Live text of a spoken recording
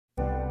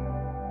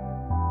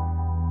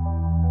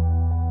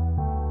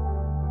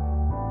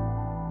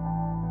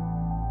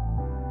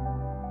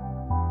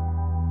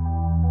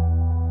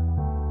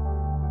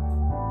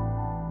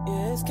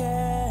this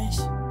cash.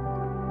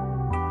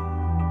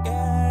 Yeah,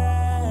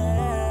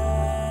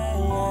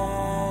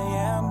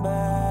 I'm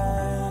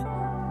back.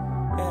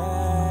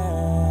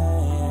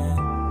 Yeah.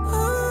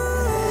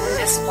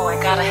 This boy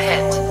got a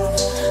hit.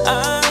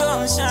 I'm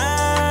gonna shine,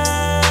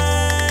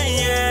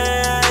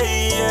 yeah.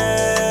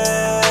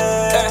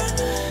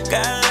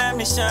 Gotta let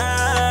me shine,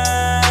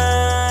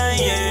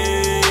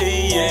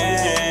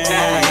 yeah. I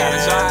gotta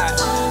shine.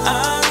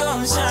 I'm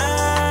gonna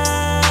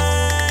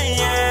shine,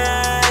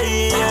 yeah.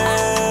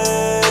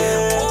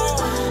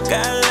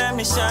 Gotta let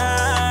me shine,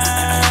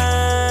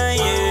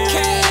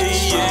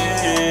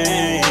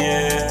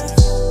 yeah.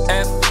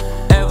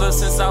 Ever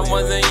since I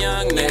was a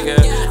young nigga,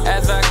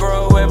 as I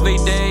grow every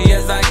day,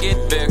 as I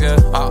get bigger,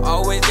 I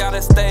always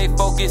gotta stay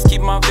focused,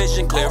 keep my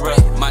vision clearer.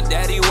 My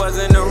daddy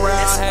wasn't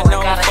around, had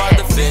no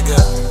father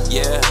figure.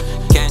 Yeah,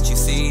 can't you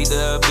see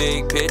the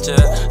big picture?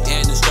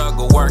 In the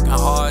struggle, working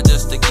hard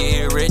just to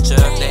get richer.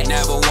 They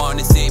never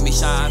wanna see me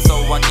shine, so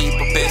I keep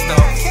a pistol.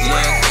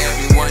 Look,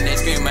 everyone they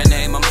scream my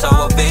name, I'm so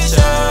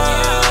official.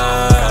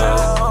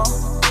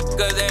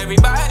 Cause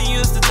everybody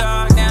used to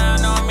talk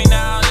down on me,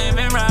 now I'm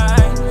living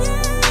right.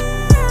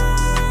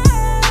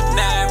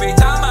 Now every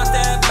time I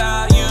step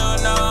out, you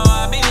know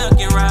I be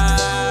looking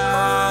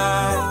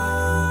right.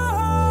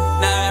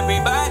 Now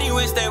everybody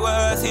wish they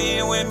was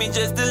here with me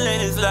just to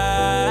live his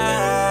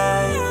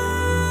life.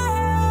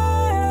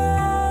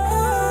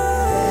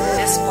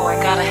 This boy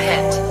got a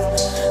hit.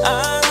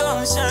 I'm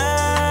gonna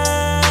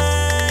shine,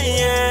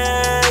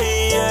 yeah.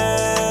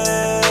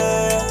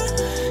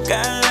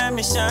 Gotta let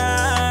me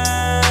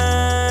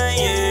shine,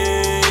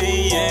 yeah.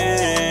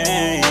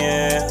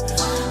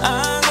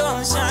 I'm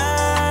gonna shine,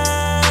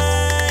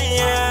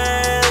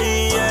 yeah.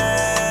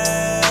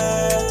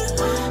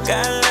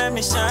 Gotta let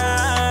me shine,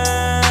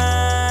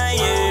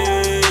 yeah.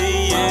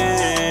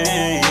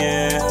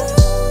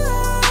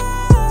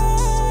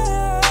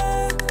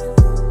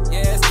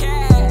 Yeah, it's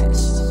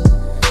cash.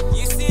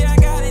 You see, I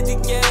got it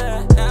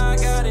together. Now I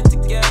got it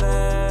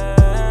together.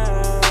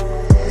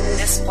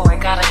 This boy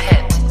got a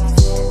hit.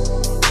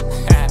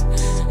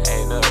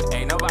 Hey, look,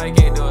 ain't nobody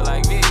can do it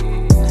like me.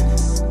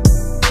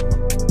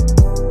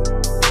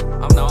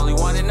 I'm the only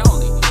one and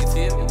only. You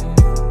feel me?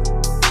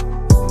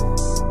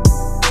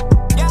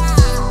 Yeah.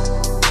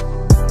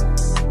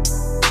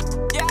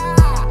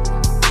 Yeah.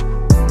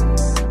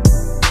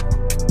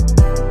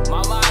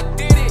 Mama, I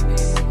did it.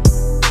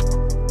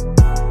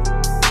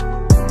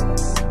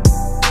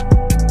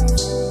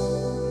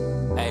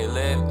 Hey,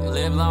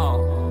 live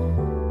long.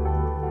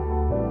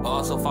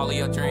 Also follow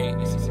your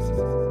dreams.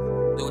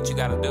 Do what you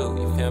gotta do,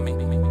 you feel me?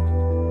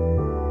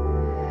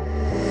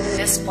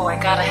 This boy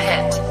got a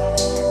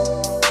hit.